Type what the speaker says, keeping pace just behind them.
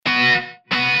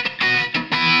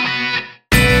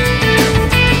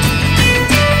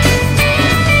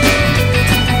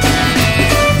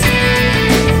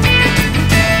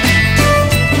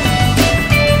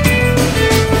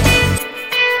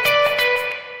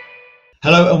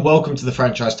Hello and welcome to the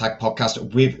Franchise Tag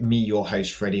Podcast with me, your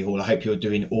host, Freddie Hall. I hope you're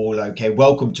doing all okay.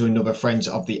 Welcome to another Friends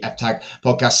of the F-Tag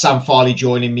podcast. Sam Farley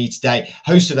joining me today,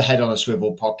 host of the Head on a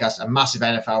Swivel podcast, a massive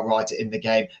NFL writer in the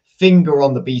game, finger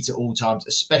on the beat at all times,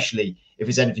 especially if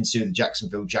it's anything to do with the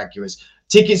Jacksonville Jaguars.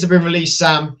 Tickets have been released,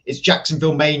 Sam. It's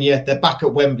Jacksonville Mania. They're back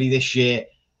at Wembley this year.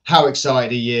 How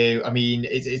excited are you? I mean,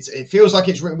 it feels like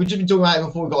it's... We've just been talking about it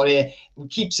before we got on here. We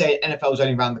keep saying NFL's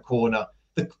only around the corner.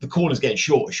 The corner's getting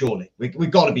shorter, surely.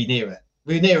 We've got to be nearer.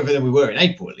 We're nearer than we were in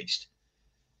April, at least.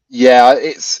 Yeah,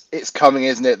 it's coming,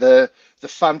 isn't it? The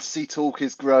fantasy talk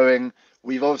is growing.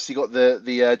 We've obviously got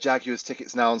the Jaguars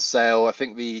tickets now on sale. I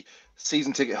think the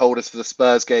season ticket holders for the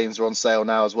Spurs games are on sale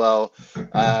now as well.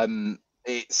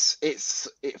 It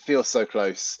feels so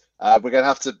close. We're going to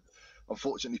have to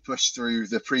unfortunately push through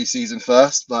the preseason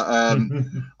first, but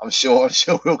I'm sure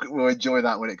we'll enjoy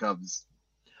that when it comes.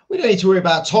 We don't need to worry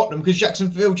about Tottenham because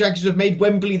Jacksonville Jaguars have made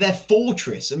Wembley their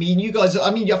fortress. I mean, you guys, I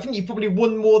think you've probably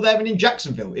won more there than in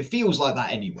Jacksonville. It feels like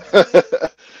that anyway. Do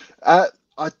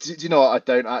you know what?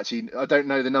 I don't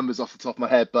know the numbers off the top of my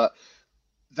head, but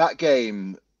that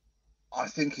game, I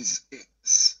think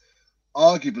it's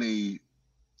arguably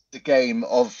the game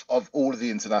of all of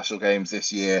the international games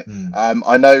this year.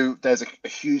 I know there's a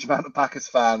huge amount of Packers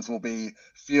fans will be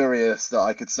furious that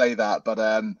I could say that, but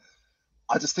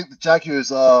I just think the Jaguars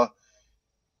are.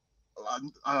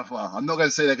 I'm not going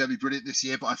to say they're going to be brilliant this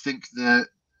year, but I think that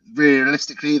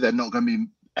realistically they're not going to be.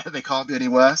 They can't be any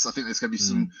worse. I think there's going to be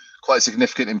some quite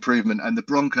significant improvement. And the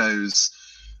Broncos,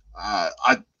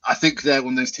 I think they're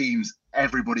one of those teams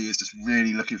everybody is just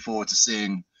really looking forward to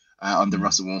seeing under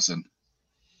Russell Wilson.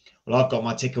 Well, I've got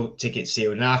my ticket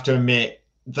sealed, and I have to admit,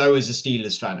 though, as a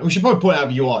Steelers fan, we should probably point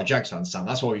out you are a Jags fan, Sam.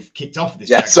 That's why we've kicked off this.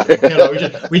 Yeah,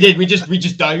 we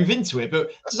just dove into it.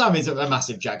 But Sam is a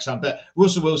massive Jags fan. But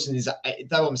Russell Wilson is,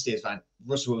 though I'm a Steelers fan,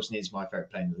 Russell Wilson is my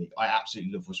favorite player in the league. I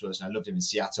absolutely love Russell Wilson. I loved him in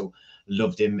Seattle,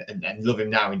 loved him and love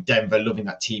him now in Denver, loving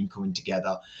that team coming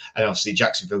together. And obviously,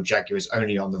 Jacksonville Jaguars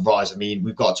only on the rise. I mean,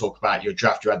 we've got to talk about your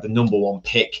draft. You had the number one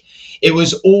pick. It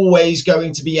was always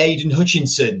going to be Aiden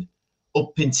Hutchinson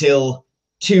up until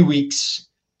 2 weeks.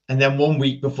 And then 1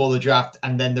 week before the draft,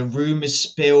 and then the rumors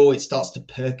spill. It starts to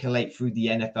percolate through the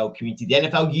NFL community, the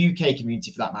NFL UK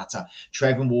community for that matter.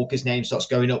 Trayvon Walker's name starts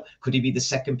going up. Could he be the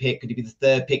second pick? Could he be the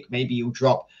third pick? Maybe he'll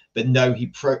drop. But no, he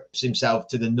props himself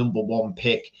to the number one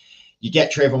pick. You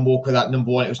get Trayvon Walker, that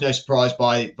number one. It was no surprise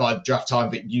by draft time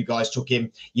that you guys took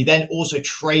him. You then also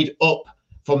trade up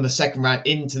from the second round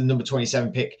into the number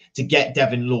 27 pick to get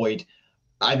Devin Lloyd.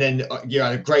 And then you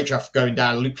had a great draft going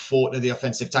down. Luke Fortner, the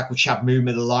offensive tackle, Chad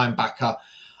Muma, the linebacker.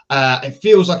 It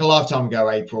feels like a lifetime ago,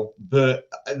 April, but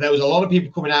there was a lot of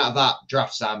people coming out of that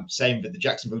draft, Sam, saying that the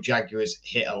Jacksonville Jaguars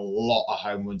hit a lot of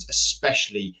home runs,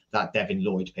 especially that Devin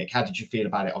Lloyd pick. How did you feel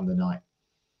about it on the night?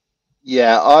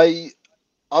 Yeah, I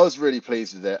was really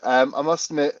pleased with it. I must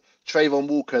admit, Trayvon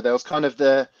Walker, there was kind of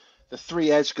the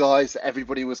three edge guys that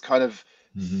everybody was kind of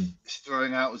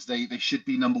throwing out as they should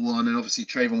be number one, and obviously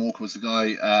Trayvon Walker was the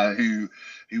guy who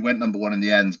went number one in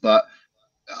the end. But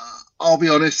I'll be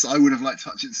honest, I would have liked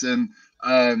Hutchinson.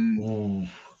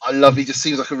 He just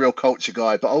seems like a real culture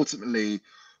guy. But ultimately,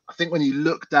 I think when you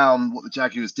look down what the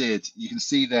Jaguars did, you can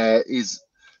see there is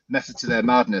method to their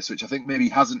madness, which I think maybe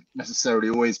hasn't necessarily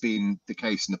always been the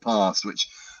case in the past, which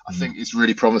I think is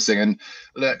really promising. And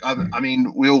look, I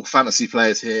mean, we all fantasy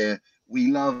players here. We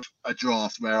love a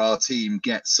draft where our team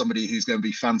gets somebody who's going to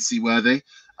be fantasy worthy.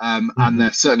 And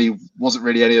there certainly wasn't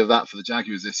really any of that for the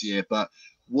Jaguars this year. But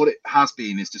what it has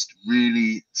been is just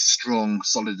really strong,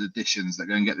 solid additions that are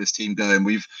going to get this team going.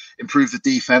 We've improved the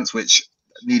defense, which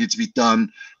needed to be done.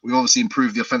 We've obviously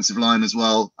improved the offensive line as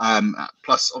well,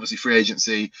 plus obviously free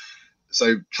agency.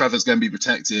 So Trevor's going to be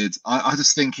protected. I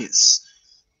just think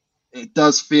it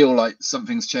does feel like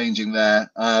something's changing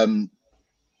there.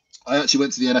 I actually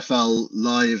went to the NFL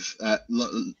live,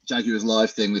 Jaguars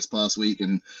live thing this past week,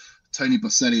 and Tony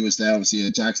Boselli was there, obviously a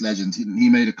Jags legend. He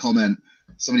made a comment.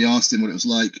 Somebody asked him what it was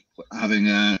like having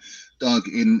Doug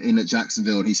in at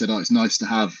Jacksonville, and he said, "Oh, it's nice to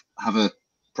have a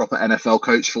proper NFL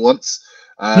coach for once,"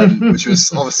 which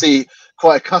was obviously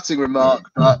quite a cutting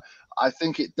remark, but I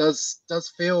think it does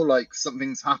feel like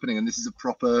something's happening, and this is a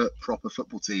proper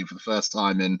football team for the first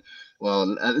time in,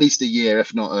 well, at least a year,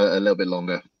 if not a little bit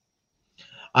longer.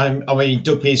 I mean,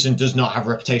 Doug Peterson does not have a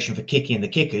reputation for kicking the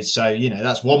kickers, so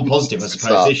that's one positive, I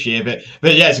suppose, this year. But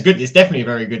yeah, it's definitely a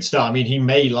very good start. I mean, he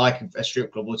may like a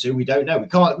strip club or two. We don't know. We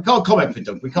can't comment for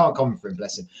Doug. We can't comment for him,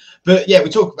 bless him. But yeah, we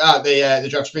talk about the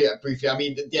draft briefly. I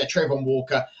mean, yeah, Trayvon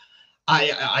Walker.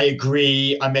 I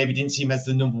agree. I maybe didn't see him as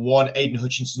the number one. Aiden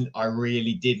Hutchinson, I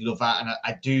really did love that, and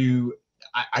I do.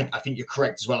 I think you're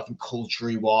correct as well. I think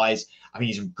culturally wise, I think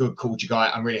he's a good culture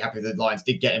guy. I'm really happy that the Lions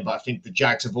did get him, but I think the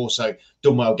Jags have also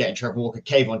done well getting Trevor Walker,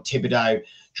 Kayvon Thibodeau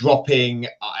dropping.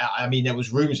 I mean, there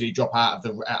was rumours he'd drop out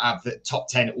of the top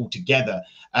 10 altogether.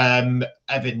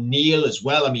 Evan Neal as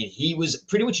well. I mean, he was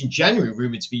pretty much in January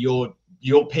rumoured to be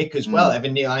your pick as well.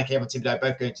 Evan Neal and Kayvon Thibodeau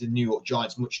both going to the New York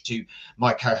Giants, much to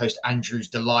my co-host Andrew's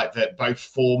delight that both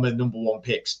former number one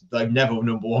picks, though never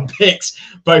number one picks,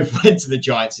 both went to the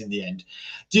Giants in the end.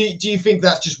 Do you think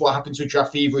that's just what happens with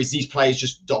draft fever? Is these players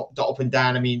just dot up and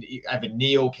down? I mean, Evan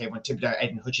Neal, Kayvon Thibodeau,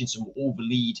 Aiden Hutchinson were all the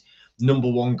lead number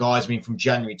one guys. I mean, from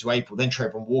January to April, then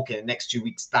Trevor Walker in the next 2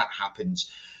 weeks, that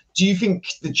happens. Do you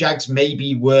think the Jags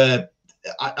maybe were,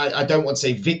 I don't want to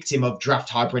say victim of draft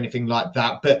hype or anything like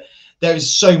that, but there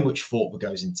is so much thought that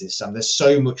goes into this, Sam. There's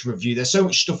so much review. There's so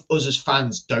much stuff us as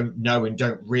fans don't know and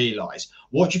don't realise.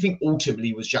 What do you think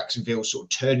ultimately was Jacksonville's sort of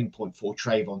turning point for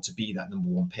Trayvon to be that number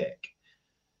one pick?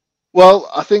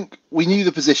 Well, I think we knew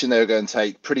the position they were going to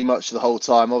take pretty much the whole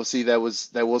time. Obviously, there was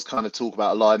kind of talk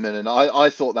about alignment, and I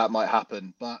thought that might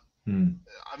happen. But,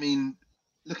 I mean,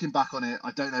 looking back on it,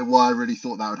 I don't know why I really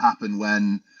thought that would happen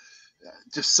when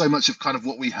just so much of kind of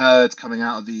what we heard coming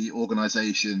out of the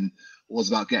organisation was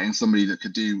about getting somebody that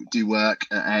could do work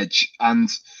at edge. And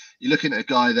you're looking at a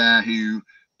guy there who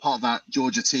part of that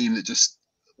Georgia team that just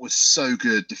was so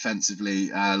good defensively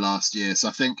last year. So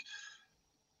I think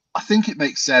it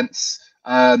makes sense.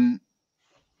 I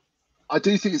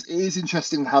do think it is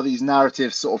interesting how these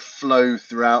narratives sort of flow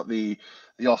throughout the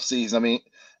off season. I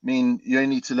mean, you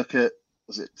only need to look at,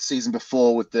 was it the season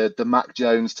before with the Mac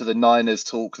Jones to the Niners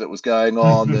talk that was going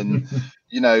on, and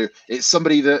it's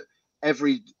somebody that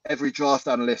every draft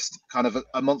analyst kind of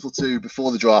a month or two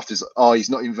before the draft is,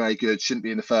 he's not even very good, shouldn't be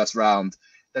in the first round.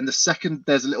 Then the second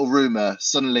there's a little rumor,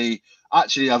 suddenly,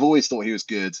 actually, I've always thought he was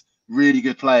good, really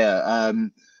good player.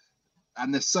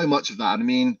 And there's so much of that. And I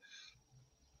mean,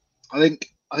 I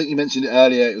think you mentioned it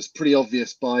earlier. It was pretty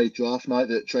obvious by draft night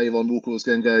that Trayvon Walker was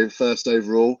going to go first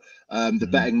overall. The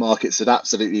betting markets had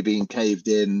absolutely been caved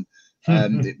in.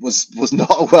 It was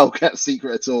not a well-kept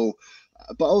secret at all.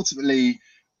 But ultimately,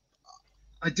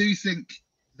 I do think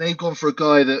they've gone for a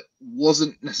guy that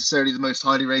wasn't necessarily the most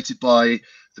highly rated by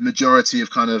the majority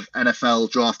of kind of NFL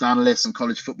draft analysts and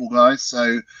college football guys.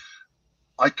 So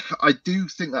I do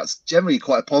think that's generally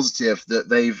quite a positive that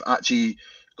they've actually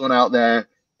gone out there,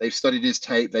 they've studied his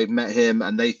tape, they've met him,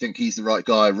 and they think he's the right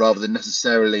guy rather than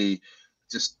necessarily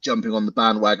just jumping on the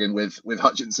bandwagon with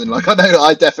Hutchinson, like I know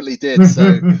I definitely did.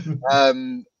 So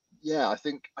yeah, I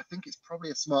think it's probably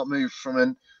a smart move from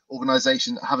an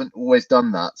organization that haven't always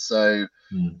done that. So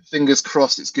fingers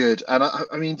crossed it's good. And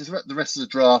I mean, the rest of the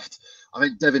draft, I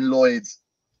think Devin Lloyd,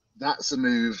 that's a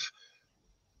move,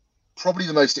 probably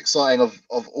the most exciting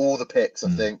of all the picks.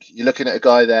 I think you're looking at a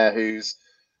guy there who's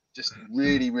just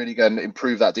really, really going to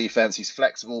improve that defense. He's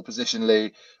flexible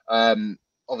positionally.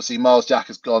 Obviously, Miles Jack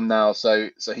has gone now, so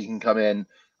he can come in.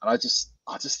 And I just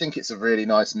think it's a really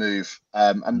nice move.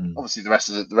 And obviously, the rest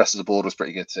of the board was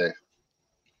pretty good too.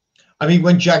 I mean,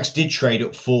 when Jags did trade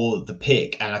up for the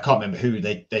pick, and I can't remember who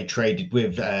they traded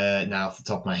with now off the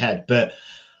top of my head, but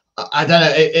I don't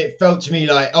know. It felt to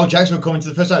me like, Jags were coming to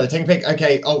the first round. They're taking a pick.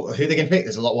 Okay, who are they going to pick?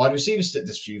 There's a lot of wide receivers. There's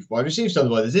a few wide receivers on the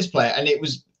board. There's this player, and it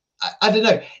was, I don't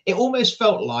know. It almost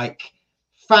felt like,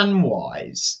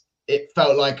 fan-wise, it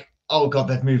felt like, oh God,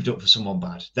 they've moved up for someone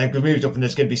bad. They've moved up, and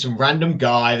there's going to be some random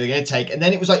guy they're going to take. And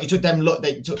then it was like you took Devin Lloyd,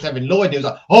 and it was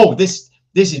like, oh, this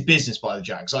is business by the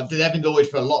Jags. Like Devin Lloyd,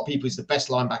 for a lot of people, is the best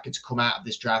linebacker to come out of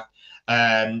this draft.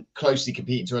 Closely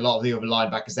competing to a lot of the other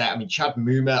linebackers there. I mean, Chad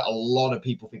Muma, a lot of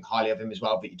people think highly of him as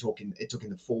well, but it took in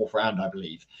the fourth round, I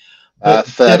believe. Third,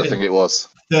 Devin, I think it was.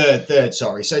 Third,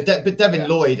 sorry. So, but Devin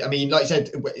Lloyd, I mean, like I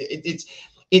said,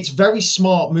 it's very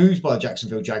smart moves by the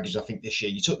Jacksonville Jaguars, I think, this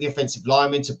year. You took the offensive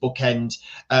lineman to bookend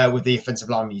with the offensive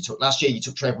lineman you took last year. You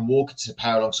took Trayvon Walker to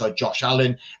pair alongside Josh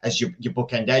Allen as your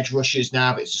bookend edge rushers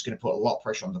now, but it's just going to put a lot of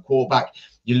pressure on the quarterback.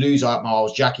 You lose out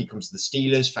Miles Jack. He comes to the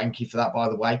Steelers. Thank you for that, by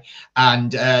the way.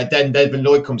 And then Devin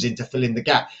Lloyd comes in to fill in the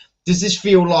gap. Does this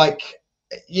feel like,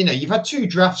 you've had two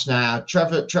drafts now.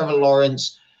 Trevor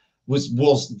Lawrence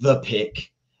was the pick.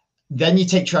 Then you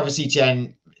take Travis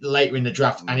Etienne later in the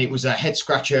draft, and it was a head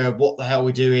scratcher. What the hell are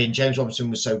we doing? James Robinson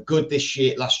was so good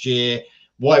last year.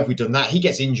 Why have we done that? He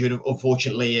gets injured,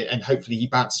 unfortunately, and hopefully he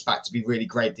bounces back to be really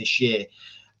great this year.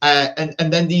 And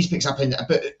then these picks happen,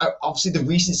 but obviously the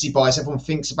recency bias, everyone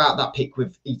thinks about that pick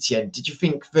with Etienne. Did you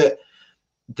think that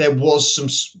there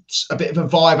was a bit of a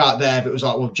vibe out there that was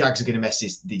like, well, Jags are going to mess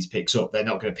these picks up. They're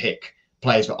not going to pick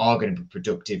players that are going to be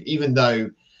productive, even though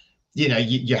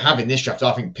you have in this draft,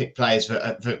 I think, pick players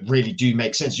that really do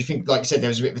make sense. You think, like you said, there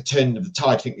was a bit of a turn of the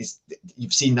tide. I think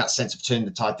you've seen that sense of turning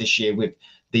the tide this year with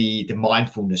the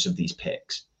mindfulness of these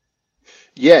picks.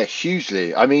 Yeah,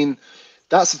 hugely. I mean,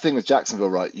 that's the thing with Jacksonville,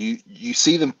 right? You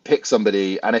see them pick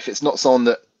somebody, and if it's not someone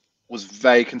that was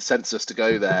very consensus to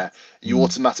go there, you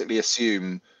automatically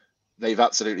assume they've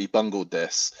absolutely bungled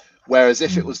this. Whereas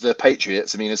if it was the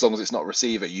Patriots, I mean, as long as it's not a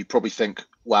receiver, you probably think,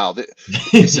 wow, this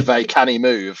is a very canny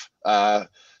move.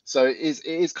 So it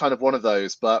is kind of one of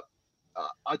those. But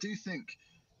I do think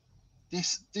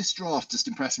this draft just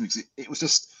impressed me because it was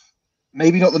just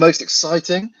maybe not the most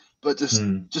exciting, but just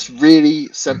really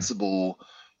sensible,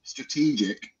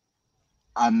 strategic.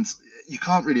 And you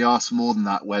can't really ask for more than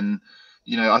that when,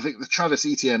 I think the Travis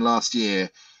Etienne last year,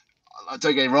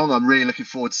 don't get me wrong, I'm really looking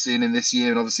forward to seeing him this year.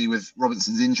 And obviously with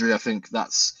Robinson's injury, I think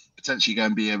that's potentially going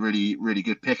to be a really, really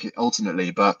good pick ultimately.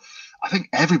 But I think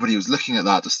everybody was looking at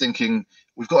that, just thinking,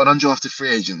 we've got an undrafted free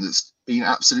agent that's been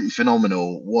absolutely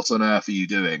phenomenal. What on earth are you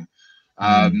doing?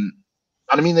 And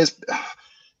I mean, there's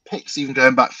picks even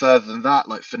going back further than that,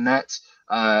 like Fournette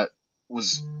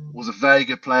was a very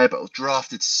good player, but was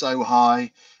drafted so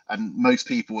high. And most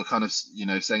people were kind of,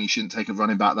 saying you shouldn't take a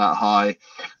running back that high.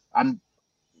 And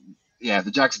yeah,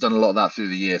 the Jags have done a lot of that through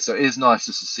the year. So it is nice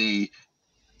just to see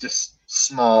just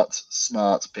smart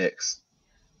picks.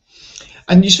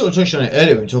 And you sort of touched on it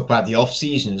earlier when we talked about the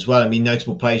off-season as well. I mean,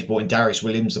 notable players brought in Darius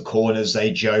Williams, the corners,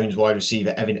 Zay Jones, wide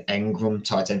receiver, Evan Engram,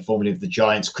 tight end formerly of the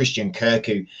Giants, Christian Kirk,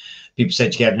 who people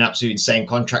said to get an absolute insane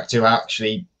contract to.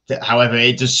 Actually, however,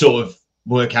 it does sort of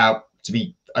work out to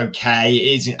be okay.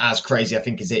 It isn't as crazy, I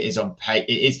think, as it is on pay. It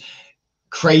is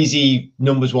crazy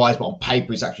numbers wise, but on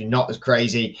paper it's actually not as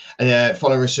crazy. And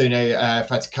follow Rasuno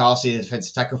Fatakasi, the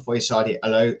defensive tackle for his side,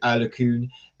 Alakun,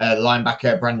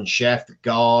 linebacker Brandon Scherf, the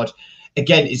guard.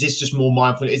 Again, is this just more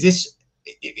mindful? Is this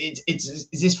does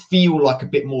this feel like a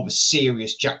bit more of a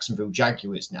serious Jacksonville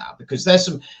Jaguars now? Because there's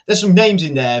some names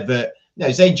in there that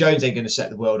Zay Jones ain't going to set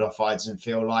the world off. I doesn't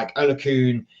feel like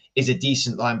Alakun is a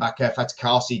decent linebacker,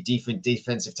 Fatakasi,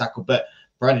 defensive tackle, but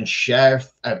Brandon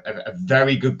Scherf, a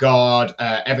very good guard.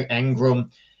 Evan Engram,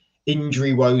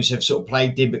 injury woes have sort of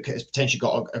plagued him, but has potentially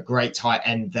got a great tight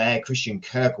end there. Christian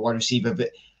Kirk, wide receiver,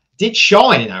 but did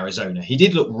shine in Arizona. He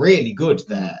did look really good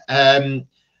there.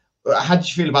 How did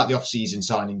you feel about the off-season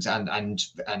signings and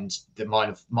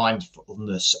the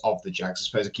mindfulness of the Jags? I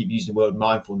suppose I keep using the word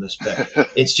mindfulness, but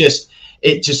it's just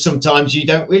sometimes you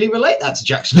don't really relate that to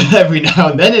Jacksonville every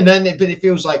now and then, but it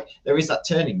feels like there is that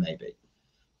turning maybe.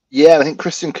 Yeah, I think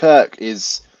Christian Kirk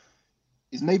is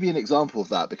maybe an example of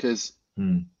that, because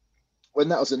when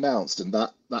that was announced and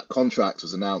that contract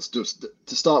was announced, just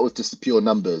to start with, just the pure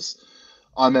numbers,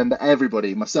 I remember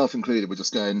everybody, myself included, were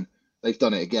just going, they've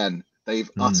done it again.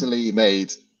 They've utterly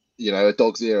made, a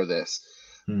dog's ear of this.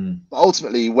 But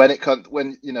ultimately, when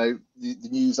the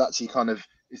news actually kind of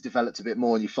is developed a bit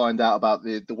more and you find out about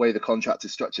the way the contract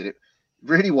is structured, it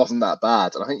really wasn't that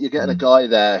bad. And I think you're getting a guy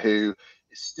there who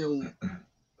is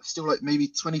still like maybe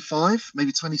 25,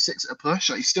 maybe 26 at a push.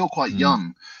 Like, he's still quite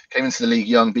young. Came into the league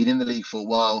young, been in the league for a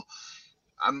while.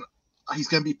 And he's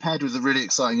going to be paired with a really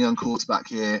exciting young quarterback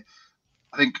here.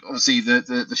 I think obviously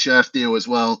the Scherf deal as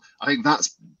well. I think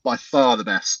that's by far the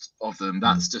best of them.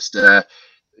 That's just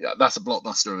that's a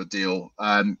blockbuster of a deal.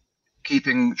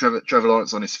 Keeping Trevor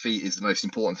Lawrence on his feet is the most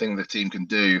important thing the team can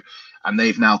do, and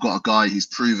they've now got a guy who's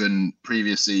proven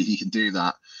previously he can do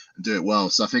that and do it well.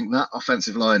 So I think that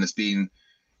offensive line has been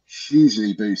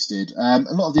hugely boosted. A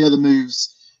lot of the other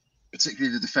moves,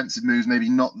 particularly the defensive moves, maybe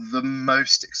not the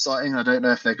most exciting. I don't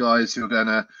know if they're guys who are going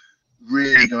to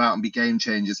really go out and be game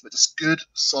changers, but just good,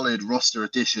 solid roster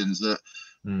additions that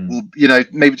will,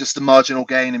 maybe just a marginal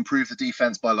gain, improve the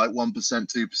defense by like 1%,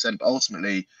 2%. But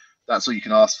ultimately, that's all you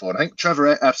can ask for. And I think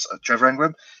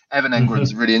Evan Engram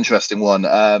is a really interesting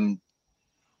one.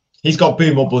 He's got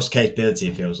boom or bust capability,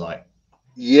 it feels like.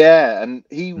 Yeah, and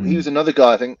he was another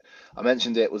guy, I think I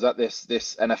mentioned it, was at this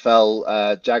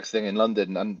NFL Jags thing in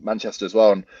London and Manchester as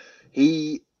well. And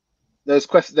there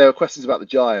were questions about the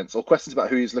Giants, or questions about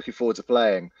who he's looking forward to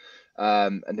playing,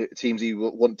 and teams he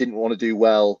didn't want to do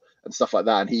well and stuff like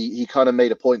that. And he kind of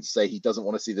made a point to say he doesn't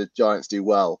want to see the Giants do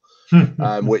well,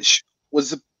 which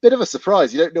was a bit of a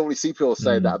surprise. You don't normally see people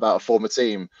say that about a former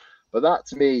team, but that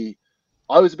to me,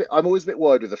 I'm always a bit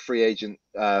worried with a free agent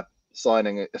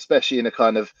signing, especially in a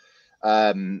kind of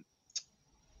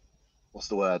what's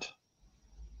the word?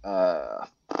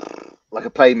 Like a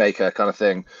playmaker kind of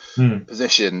thing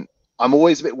position. I'm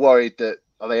always a bit worried that,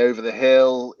 are they over the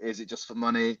hill? Is it just for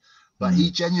money? But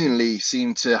he genuinely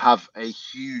seemed to have a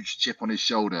huge chip on his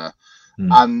shoulder.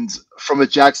 And from a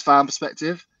Jags fan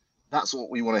perspective, that's what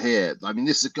we want to hear. I mean,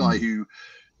 this is a guy who,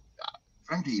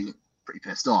 frankly, looked pretty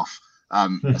pissed off,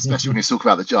 especially when you talk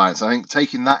about the Giants. I think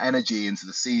taking that energy into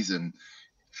the season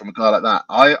from a guy like that,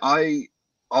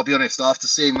 I'll be honest. After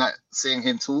seeing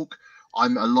him talk,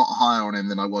 I'm a lot higher on him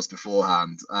than I was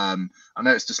beforehand. I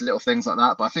know it's just little things like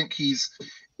that, but I think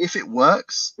if it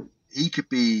works, he could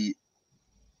be,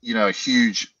 a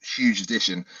huge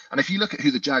addition. And if you look at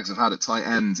who the Jags have had at tight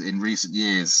end in recent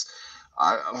years,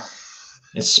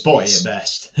 it's spotty at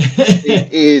best.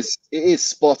 It is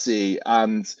spotty,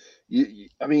 and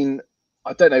I mean,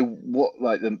 I don't know what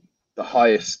like the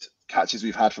highest catches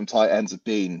we've had from tight ends have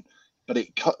been, but it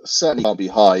certainly can't be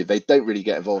high. They don't really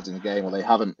get involved in the game, or they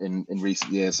haven't in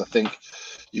recent years. I think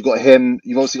you've got him.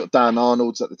 You've also got Dan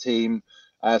Arnold's at the team.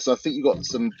 So I think you've got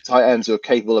some tight ends who are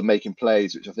capable of making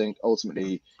plays, which I think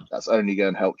ultimately that's only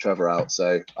going to help Trevor out.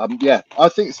 So, I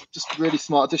think it's just really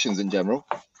smart additions in general.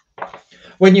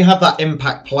 When you have that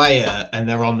impact player and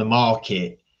they're on the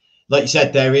market, like you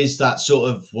said, there is that sort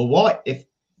of, well, why, if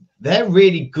they're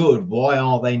really good, why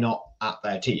are they not at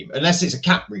their team? Unless it's a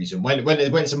cap reason. When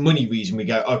it's a money reason, we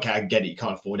go, okay, I get it, you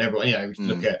can't afford everyone. We can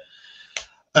look at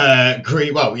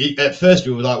Green. Well, at first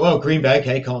we were like, well, Green Bay,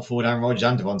 okay, can't afford Aaron Rodgers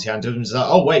and Devontae Adams. Like,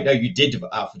 oh wait, no, you did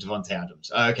out for Devontae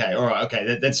Adams. Okay, all right,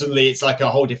 okay. Then suddenly it's like a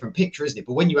whole different picture, isn't it?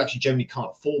 But when you actually generally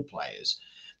can't afford players,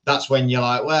 that's when you're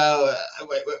like, well,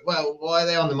 why are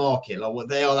they on the market? Like, what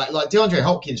they are like DeAndre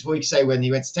Hopkins. What you say when he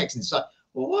went to Texans? It's like,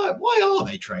 well, why are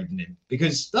they trading him?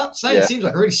 Because it seems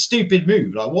like a really stupid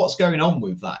move. Like, what's going on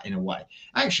with that in a way?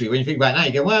 Actually, when you think about it now,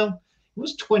 you go, well, he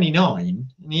was 29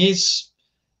 and he is.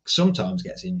 Sometimes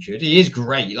gets injured. He is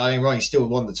great. He's still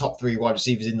one of the top 3 wide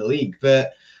receivers in the league.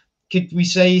 But could we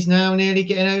say he's now nearly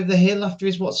getting over the hill after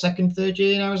his second, third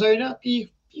year in Arizona? You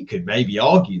could maybe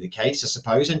argue the case, I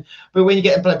suppose. But when you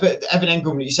get, but Evan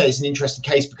Engram, you say it's an interesting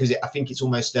case because I think it's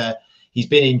almost he's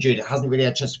been injured, hasn't really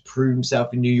had a chance to prove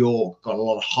himself in New York. Got a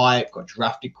lot of hype, got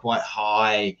drafted quite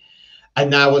high. And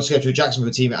now wants to go to a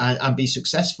Jacksonville team and be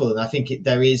successful. And I think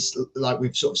there is, like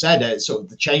we've sort of said, sort of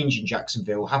the change in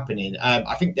Jacksonville happening.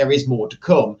 I think there is more to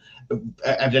come.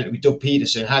 Evidently with Doug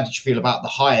Peterson, how did you feel about the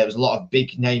hire? There was a lot of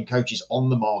big name coaches on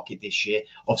the market this year.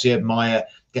 Obviously, Urban Meyer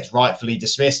gets rightfully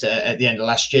dismissed at the end of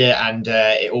last year, and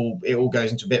it all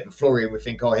goes into a bit of a flurry. And we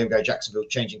think, oh, here we go, Jacksonville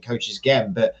changing coaches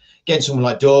again. But getting someone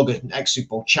like Doug, an ex-Super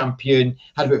Bowl champion,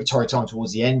 had a bit of a torrid time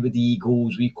towards the end with the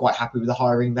Eagles. Were you quite happy with the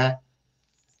hiring there?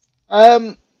 I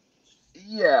have a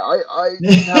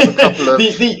couple of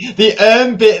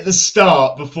the bit at the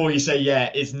start before you say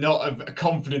yeah is not a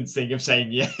confidence thing of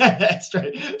saying yeah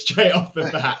straight off the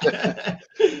bat.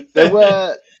 there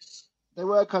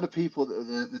were kind of people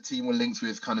that the team were linked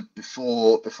with kind of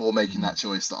before making that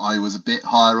choice that I was a bit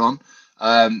higher on.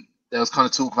 There was kind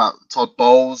of talk about Todd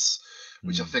Bowles,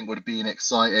 which I think would have been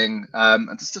exciting,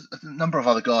 and just a number of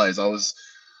other guys I was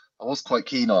quite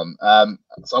keen on.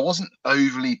 So I wasn't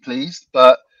overly pleased,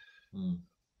 but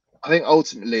I think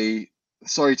ultimately,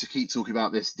 sorry to keep talking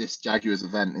about this Jaguars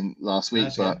event in last week,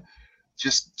 but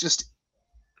just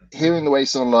hearing the way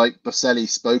someone like Boselli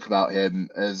spoke about him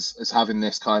as having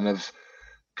this kind of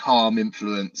calm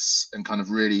influence and kind of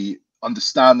really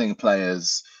understanding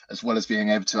players, as well as being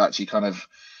able to actually kind of,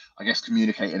 I guess,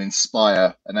 communicate and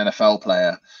inspire an NFL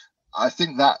player. I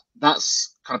think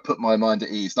that's kind of put my mind at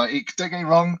ease. Like, don't get me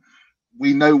wrong,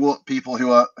 we know what people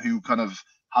who kind of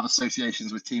have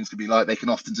associations with teams can be like. They can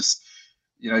often just,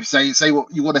 say what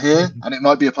you want to hear, and it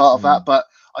might be a part of that. But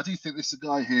I do think this is a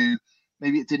guy who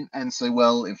maybe it didn't end so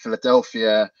well in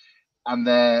Philadelphia, and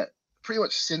they're pretty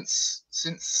much since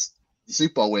the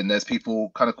Super Bowl win, there's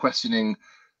people kind of questioning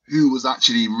who was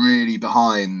actually really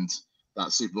behind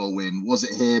that Super Bowl win. Was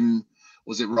it him?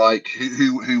 Was it Reich?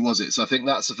 Who was it? So I think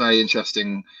that's a very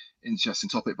interesting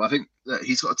topic. But I think that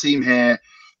he's got a team here.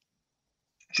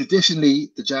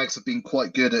 Traditionally, the Jags have been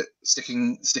quite good at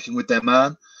sticking with their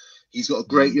man. He's got a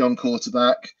great young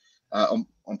quarterback on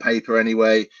paper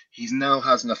anyway. He now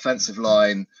has an offensive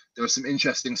line. There are some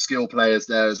interesting skill players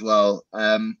there as well.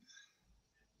 And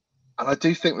I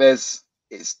do think it's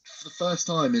for the first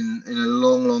time in a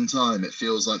long time, it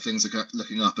feels like things are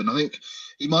looking up. And I think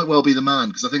he might well be the man,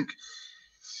 because I think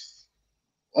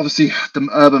obviously the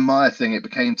Urban Meyer thing, it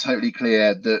became totally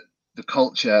clear that the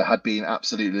culture had been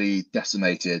absolutely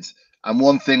decimated. And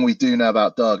one thing we do know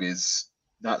about Doug is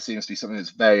that seems to be something that's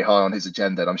very high on his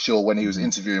agenda. And I'm sure when he was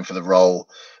interviewing for the role,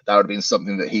 that would have been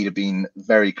something that he'd have been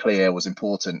very clear was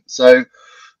important. So,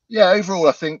 yeah, overall,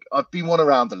 I think I've been won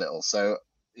around a little. So,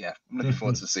 yeah, I'm looking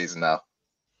forward to the season now.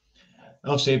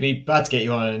 Obviously, it'd be bad to get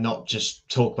you on and not just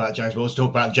talk about Jags, but also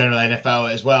talk about general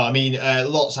NFL as well. I mean,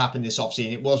 lots happened this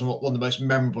offseason. It was one of the most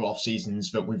memorable off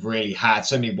seasons that we've really had.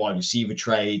 So many wide receiver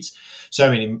trades,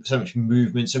 so much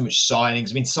movement, so much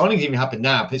signings. I mean, signings even happened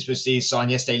now. Pittsburgh Steelers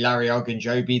signed yesterday Larry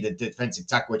Ogunjobi, the defensive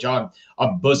tackle, which I'm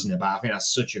buzzing about. I think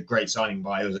that's such a great signing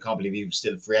by us. I can't believe he was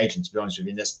still a free agent, to be honest with you.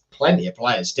 And there's plenty of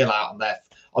players still out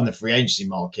on the free agency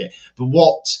market. But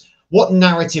what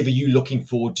narrative are you looking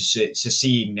forward to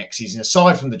seeing next season,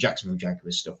 aside from the Jacksonville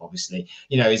Jaguars stuff? Obviously,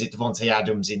 is it Devontae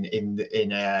Adams in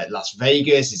Las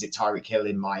Vegas? Is it Tyreek Hill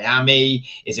in Miami?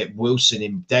 Is it Wilson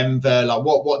in Denver? Like,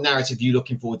 what narrative are you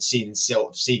looking forward to seeing, and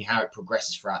seeing how it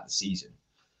progresses throughout the season?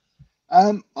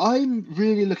 I'm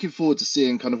really looking forward to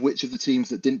seeing kind of which of the teams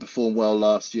that didn't perform well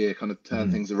last year kind of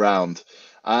turn things around,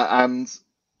 and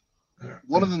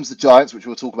one of them's the Giants, which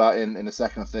we'll talk about in a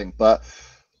second, I think, but.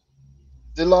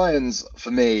 The Lions, for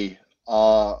me,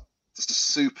 are just a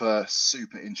super,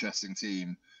 super interesting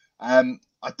team. I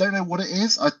don't know what it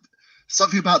is.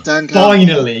 Something about Dan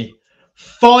Campbell.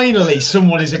 Finally,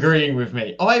 someone is agreeing with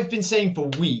me. I've been saying for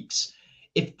weeks,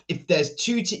 if there's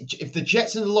if the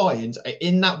Jets and the Lions are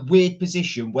in that weird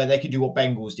position where they could do what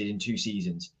Bengals did in 2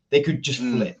 seasons, they could just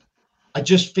flip. I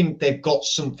just think they've got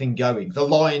something going. The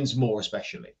Lions more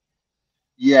especially.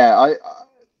 Yeah,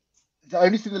 the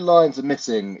only thing the Lions are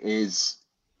missing is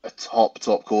a top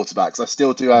quarterback. So I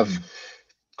still do have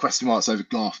question marks over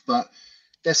Goff, but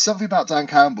there's something about Dan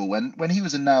Campbell when he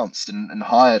was announced and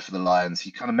hired for the Lions,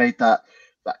 he kind of made that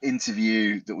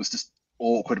interview that was just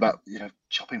awkward about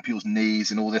chopping people's knees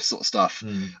and all this sort of stuff.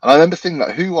 And I remember thinking,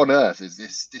 like, who on earth is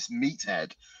this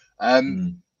meathead?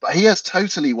 But he has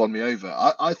totally won me over.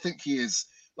 I think he is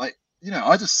like,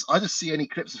 I just see any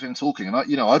clips of him talking, and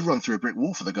I'd run through a brick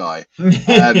wall for the guy.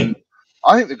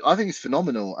 I think he's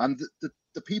phenomenal, and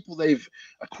the people they've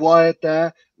acquired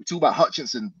there. We talk about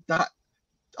Hutchinson. That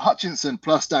Hutchinson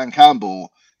plus Dan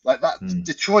Campbell, like that.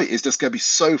 Detroit is just going to be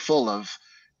so full of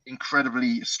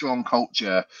incredibly strong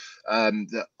culture.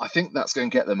 That I think that's going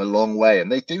to get them a long way.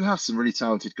 And they do have some really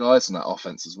talented guys in that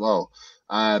offense as well.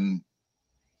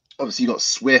 Obviously, you got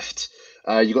Swift.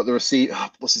 You got the receiver.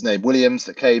 What's his name? Williams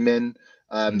that came in.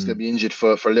 He's going to be injured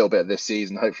for a little bit of this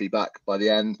season. Hopefully back by the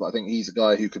end. But I think he's a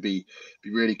guy who could be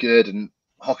really good. And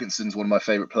Hawkinson's one of my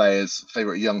favorite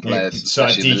young players. So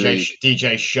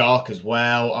DJ Shark as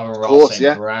well.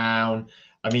 St. Brown.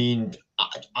 I mean,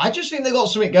 I just think they got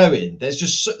something going. There's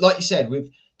just, like you said, with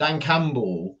Dan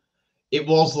Campbell, it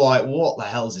was like, what the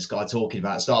hell is this guy talking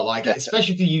about?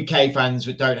 Especially for UK fans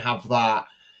that don't have that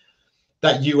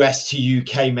US to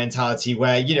UK mentality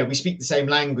where, we speak the same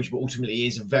language, but ultimately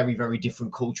is a very, very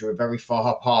different culture, very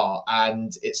far apart.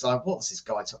 And it's like, what's this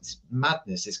guy? This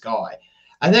madness, this guy.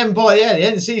 And then by the end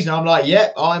of the season, I'm like,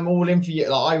 I'm all in for you.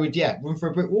 Like, I would, run for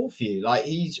a brick wall for you. Like,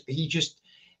 he just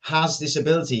has this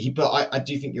ability. But I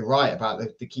do think you're right about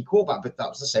the key quarterback. But that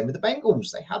was the same with the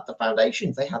Bengals. They had the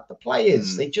foundations. They had the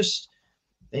players.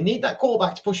 They need that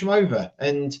quarterback to push them over.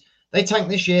 And they tank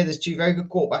this year. There's 2 very good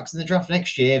quarterbacks in the draft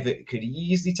next year that could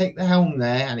easily take the helm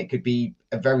there. And it could be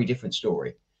a very different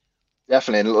story.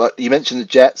 Definitely. And you mentioned the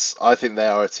Jets. I think they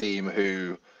are a team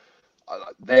who...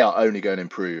 they are only going to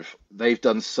improve. They've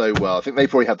done so well. I think they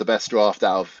probably had the best draft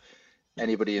out of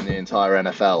anybody in the entire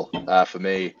NFL for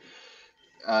me.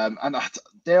 And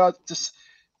they are just,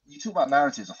 you talk about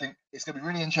narratives. I think it's going to be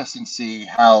really interesting to see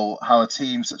how a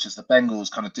team such as the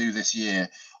Bengals kind of do this year.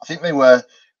 I think they were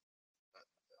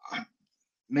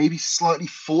maybe slightly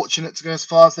fortunate to go as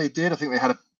far as they did. I think they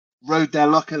had rode their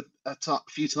luck a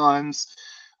few times.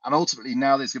 And ultimately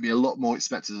now there's going to be a lot more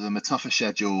expected of them, a tougher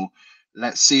schedule.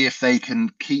 Let's see if they can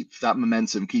keep that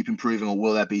momentum, keep improving, or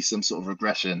will there be some sort of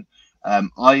regression?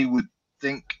 I would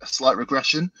think a slight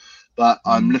regression, but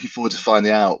I'm looking forward to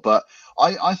finding out. But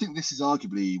I think this is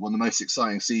arguably one of the most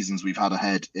exciting seasons we've had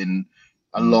ahead in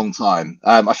a long time.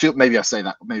 I feel maybe I'd say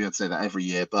that every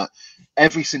year, but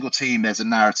every single team, there's a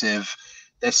narrative.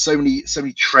 There's so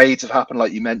many trades have happened,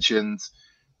 like you mentioned.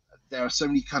 There are so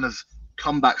many kind of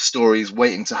comeback stories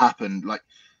waiting to happen. Like,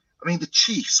 I mean, the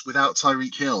Chiefs without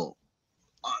Tyreek Hill.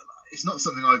 It's not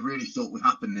something I really thought would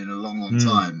happen in a long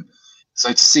time.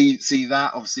 So to see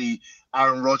that, obviously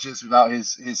Aaron Rodgers without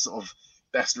his sort of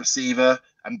best receiver,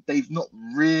 and they've not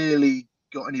really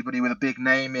got anybody with a big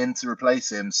name in to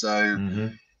replace him.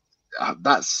 So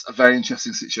that's a very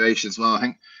interesting situation as well.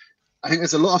 I think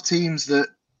there's a lot of teams that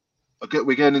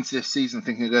we're going into this season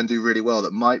thinking are going to do really well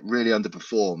that might really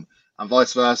underperform, and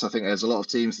vice versa. I think there's a lot of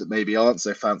teams that maybe aren't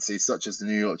so fancy, such as the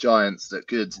New York Giants, that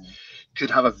could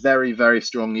have a very, very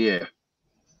strong year.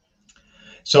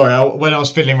 Sorry, when I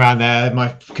was fiddling around there, my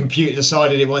computer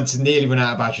decided it wanted to nearly run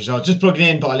out of battery. So I was just plugging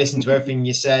in, but I listened to everything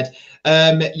you said.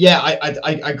 Yeah,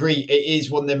 I agree. It is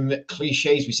one of them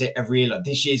cliches we say every year. Like,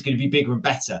 this year's going to be bigger and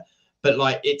better. But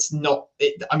like, it's not.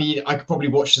 I mean, I could probably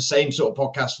watch the same sort of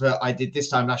podcast that I did this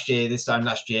time last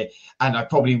year, and I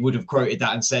probably would have quoted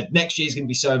that and said next year is going to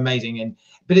be so amazing.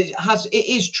 But it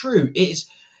is true.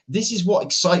 This is what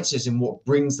excites us and what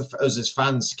brings us as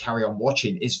fans to carry on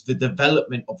watching is the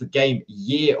development of the game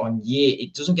year on year.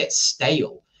 It doesn't get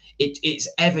stale. It's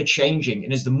ever changing.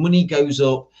 And as the money goes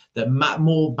up, the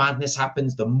more madness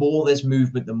happens, the more there's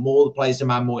movement, the more the players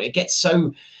demand more. It gets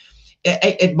so...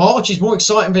 March is more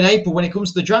exciting than April when it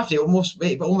comes to the draft. It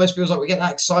almost feels like we get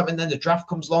that excitement, then the draft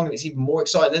comes along and it's even more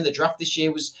exciting. Then the draft this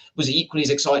year was equally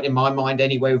as exciting in my mind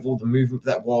anyway, with all the movement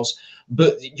that was.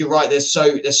 But you're right, there's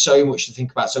so much to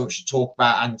think about, so much to talk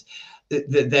about, and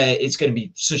it's going to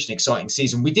be such an exciting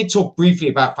season. We did talk briefly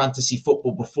about fantasy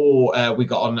football before we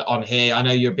got on here. I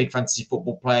know you're a big fantasy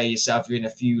football player yourself. You're in a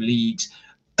few leagues.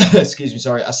 Excuse me,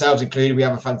 sorry, ourselves included. We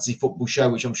have a fantasy football show,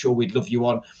 which I'm sure we'd love you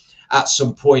on at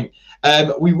some point.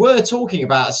 We were talking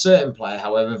about a certain player,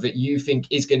 however, that you think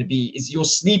is your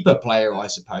sleeper player, I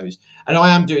suppose. And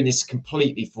I am doing this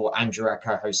completely for Andrew, our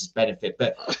co-host's benefit.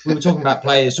 But we were talking about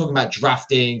players, talking about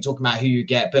drafting, talking about who you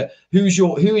get. But who is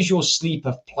your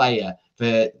sleeper player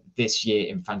for this year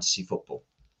in fantasy football?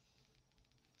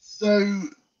 So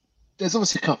there's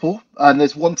obviously a couple, and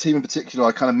there's one team in particular.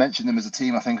 I kind of mentioned them as a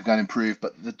team I think are going to improve.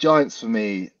 But the Giants, for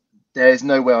me, there is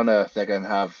no way on earth they're going to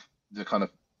have the kind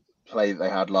of play that they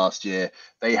had last year.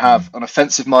 They have an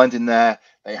offensive mind in there.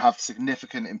 They have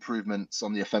significant improvements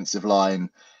on the offensive line.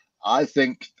 I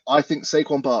think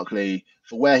Saquon Barkley,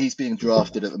 for where he's being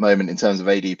drafted at the moment in terms of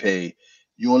ADP,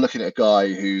 you're looking at a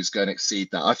guy who's going to exceed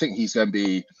that. I think he's going to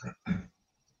be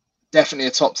definitely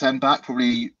a top 10 back,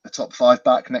 probably a top 5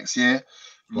 back next year.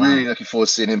 Wow. Really looking forward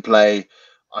to seeing him play.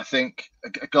 I think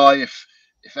a guy, if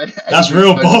that's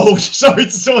real bold. Sorry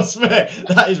to sort of swear.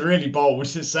 That is really bold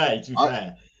to say, to be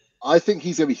fair. I think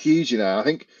he's going to be huge, I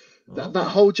think that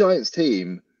whole Giants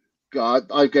team, God,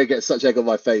 I'm going to get such egg on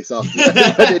my face after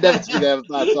inevitably they have a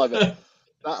bad time. But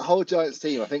that whole Giants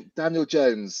team, I think Daniel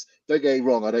Jones, don't get me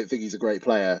wrong, I don't think he's a great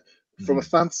player. From a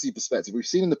fantasy perspective, we've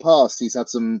seen in the past he's had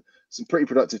some pretty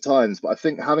productive times, but I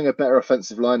think having a better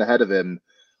offensive line ahead of him,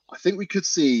 I think we could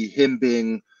see him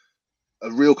being a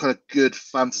real kind of good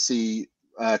fantasy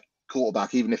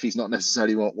quarterback, even if he's not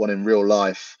necessarily one in real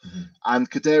life. And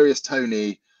Kadarius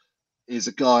Toney is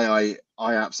a guy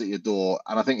I absolutely adore,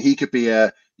 and I think he could be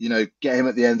get him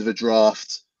at the end of a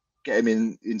draft, get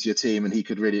him into your team, and he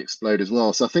could really explode as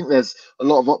well. So I think there's a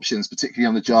lot of options, particularly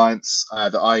on the Giants,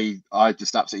 that I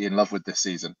just absolutely in love with this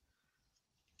season.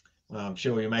 Well, I'm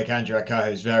sure you'll make Andrew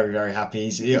Akaho's very, very happy.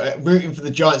 He's rooting for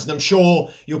the Giants, and I'm sure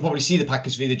you'll probably see the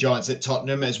Packers v the Giants at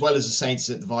Tottenham, as well as the Saints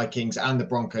at the Vikings and the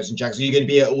Broncos and Jags. Are you going to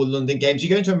be at all London games? Are you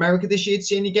going to America this year to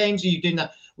see any games? Are you doing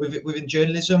that within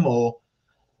journalism or?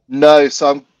 No,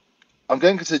 so I'm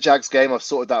going to the Jags game. I've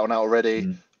sorted that one out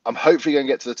already. I'm hopefully going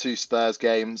to get to the 2 Spurs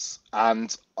games,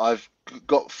 and I've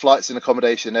got flights and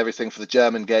accommodation and everything for the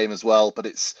German game as well. But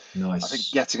it's nice. I think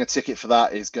getting a ticket for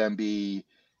that is going to be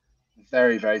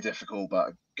very, very difficult, but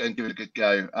I'm going to give it a good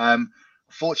go.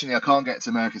 Fortunately, I can't get to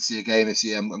America to see a game this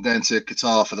year. I'm going to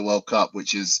Qatar for the World Cup,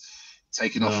 which is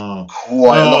taking off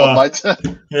quite a lot of my time.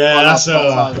 Yeah, that's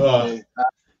awful.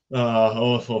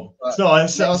 But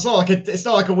it's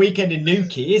not like a weekend in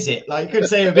Newquay, is it? Like, you could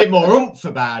say a bit more oomph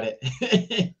about it.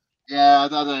 Yeah, I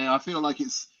don't know. I feel like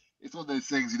it's one of those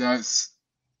things, I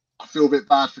feel a bit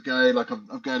bad for going. Like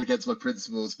I'm going against my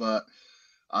principles, but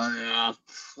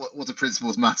what do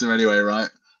principles matter anyway, right?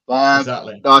 But,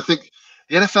 exactly. No, I think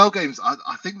the NFL games,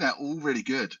 I think they're all really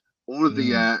good. All of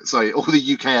the all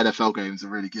the UK NFL games are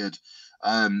really good.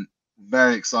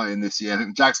 Very exciting this year. I think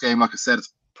the Jags game, like I said,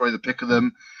 is probably the pick of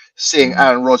them. Seeing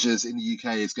Aaron Rodgers in the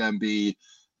UK is going to be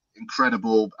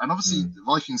incredible, and obviously the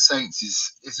Vikings Saints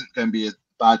isn't going to be a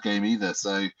bad game either.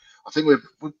 So I think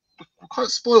we're quite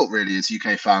spoilt really as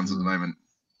UK fans at the moment.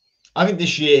 I think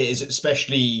this year is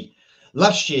especially.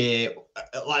 Last year,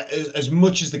 like as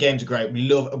much as the games are great, we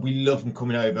love them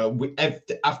coming over.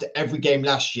 After every game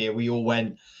last year, we all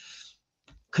went,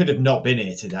 could have not been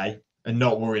here today and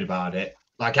not worried about it.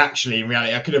 Like, actually, in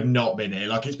reality, I could have not been here.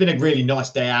 Like, it's been a really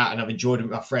nice day out, and I've enjoyed it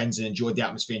with my friends and enjoyed the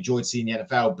atmosphere, enjoyed seeing the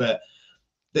NFL. But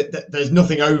there's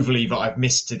nothing overly that I've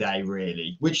missed today,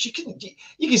 really. Which you can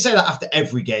say that after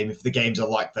every game if the games are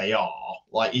like they are.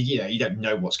 Like, you don't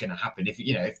know what's going to happen. If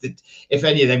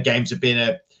any of them games have been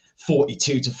a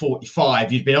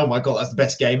 42-45, you'd been, oh my God, that's the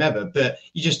best game ever. But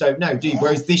you just don't know, do you?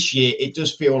 Whereas this year, it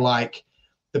does feel like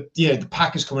the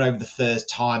Packers coming over the first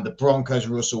time, the Broncos,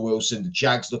 Russell Wilson, the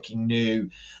Jags looking new,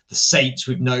 the Saints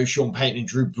with no Sean Payton and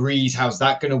Drew Brees. How's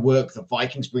that going to work? The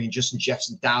Vikings bringing Justin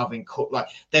Jefferson, Dalvin Cook. Like,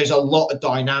 there's a lot of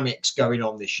dynamics going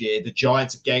on this year. The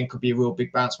Giants again could be a real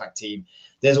big bounce back team.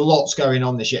 There's lots going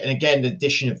on this year. And again, the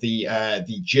addition of the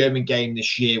German game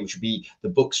this year, which would be the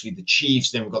Bucs with the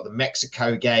Chiefs. Then we've got the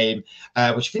Mexico game,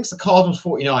 which I think is the Cardinals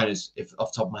 49ers, if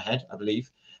off the top of my head, I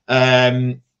believe. But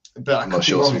I'm not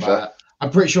sure, to be fair. I'm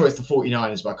pretty sure it's the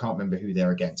 49ers, but I can't remember who they're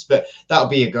against. But that'll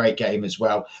be a great game as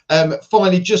well.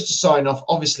 Finally, just to sign off,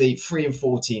 obviously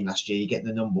 3-14 last year, you get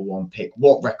the number 1 pick.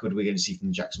 What record are we going to see from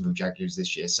the Jacksonville Jaguars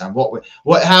this year, Sam?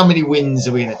 How many wins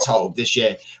are we going to total this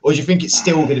year? Or do you think it's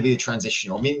still going to be the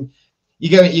transitional? I mean,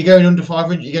 you're going under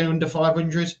 500. You're going under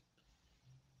 500.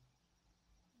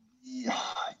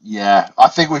 Yeah, I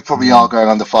think we probably are going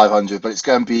under 500, but it's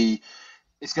going to be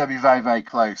very, very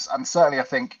close. And certainly, I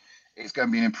think it's going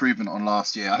to be an improvement on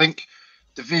last year. I think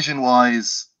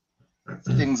division-wise,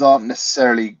 things aren't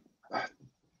necessarily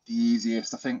the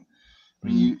easiest. I think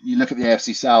when you look at the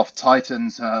AFC South,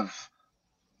 Titans have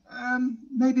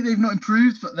maybe they've not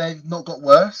improved, but they've not got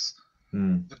worse.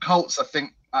 The Colts, I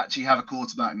think, actually have a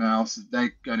quarterback now, so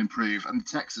they're going to improve. And the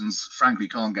Texans, frankly,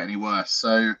 can't get any worse.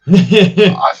 So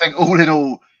I think all in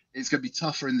all, it's going to be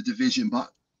tougher in the division,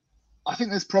 but I think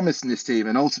there's promise in this team.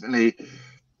 And ultimately,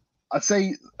 I'd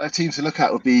say a team to look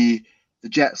at would be the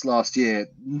Jets last year.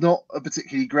 Not a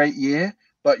particularly great year,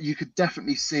 but you could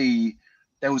definitely see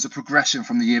there was a progression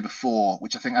from the year before,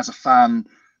 which I think as a fan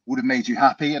would have made you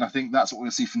happy. And I think that's what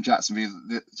we'll see from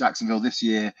Jacksonville this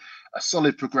year. A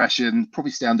solid progression,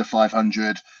 probably stay under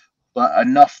 500, but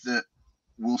enough that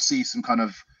we'll see some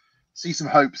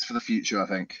hopes for the future, I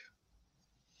think.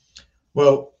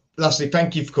 Well, lastly,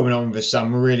 thank you for coming on with us,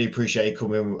 Sam. We really appreciate you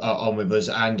coming on with us.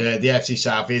 And the AFC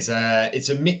South it's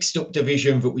a mixed up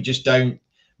division that we just don't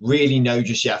really know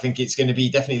just yet. I think it's going to be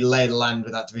definitely lay of the land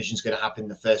where that division is going to happen in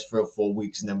the first 3 or 4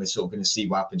 weeks, and then we're sort of going to see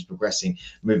what happens progressing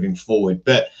moving forward.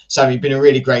 But Sam, you've been a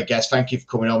really great guest. Thank you for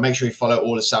coming on. Make sure you follow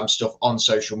all of Sam's stuff on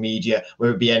social media,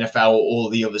 whether it be NFL or all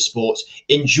the other sports.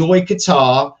 Enjoy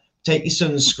Qatar. Take your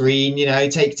sunscreen,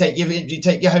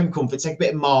 take your home comfort, take a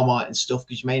bit of Marmite and stuff,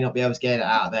 because you may not be able to get it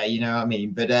out there, you know what I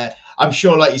mean? But I'm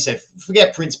sure, like you said,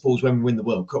 forget principles when we win the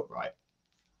World Cup, right?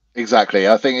 Exactly.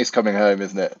 I think it's coming home,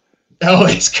 isn't it? Oh,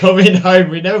 it's coming home.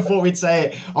 We never thought we'd say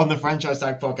it on the Franchise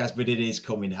Tag Podcast, but it is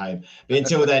coming home. But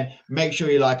until then, make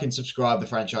sure you like and subscribe to the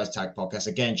Franchise Tag Podcast.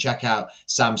 Again, check out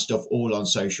Sam's stuff all on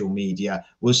social media.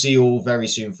 We'll see you all very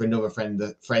soon for another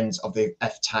Friends of the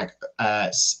F-Tag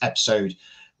episode.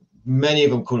 Many of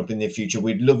them coming up in the future.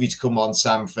 We'd love you to come on,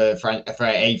 Sam, for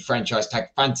a Franchise Tag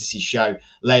fantasy show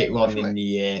later on in the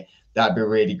year. That'd be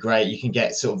really great. You can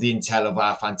get sort of the intel of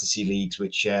our fantasy leagues,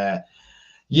 which,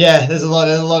 there's a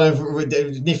lot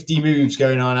of nifty moves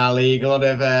going on in our league, a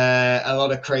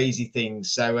lot of crazy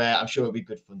things. So I'm sure it'll be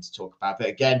good fun to talk about. But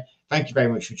again, thank you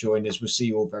very much for joining us. We'll see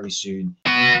you all very soon.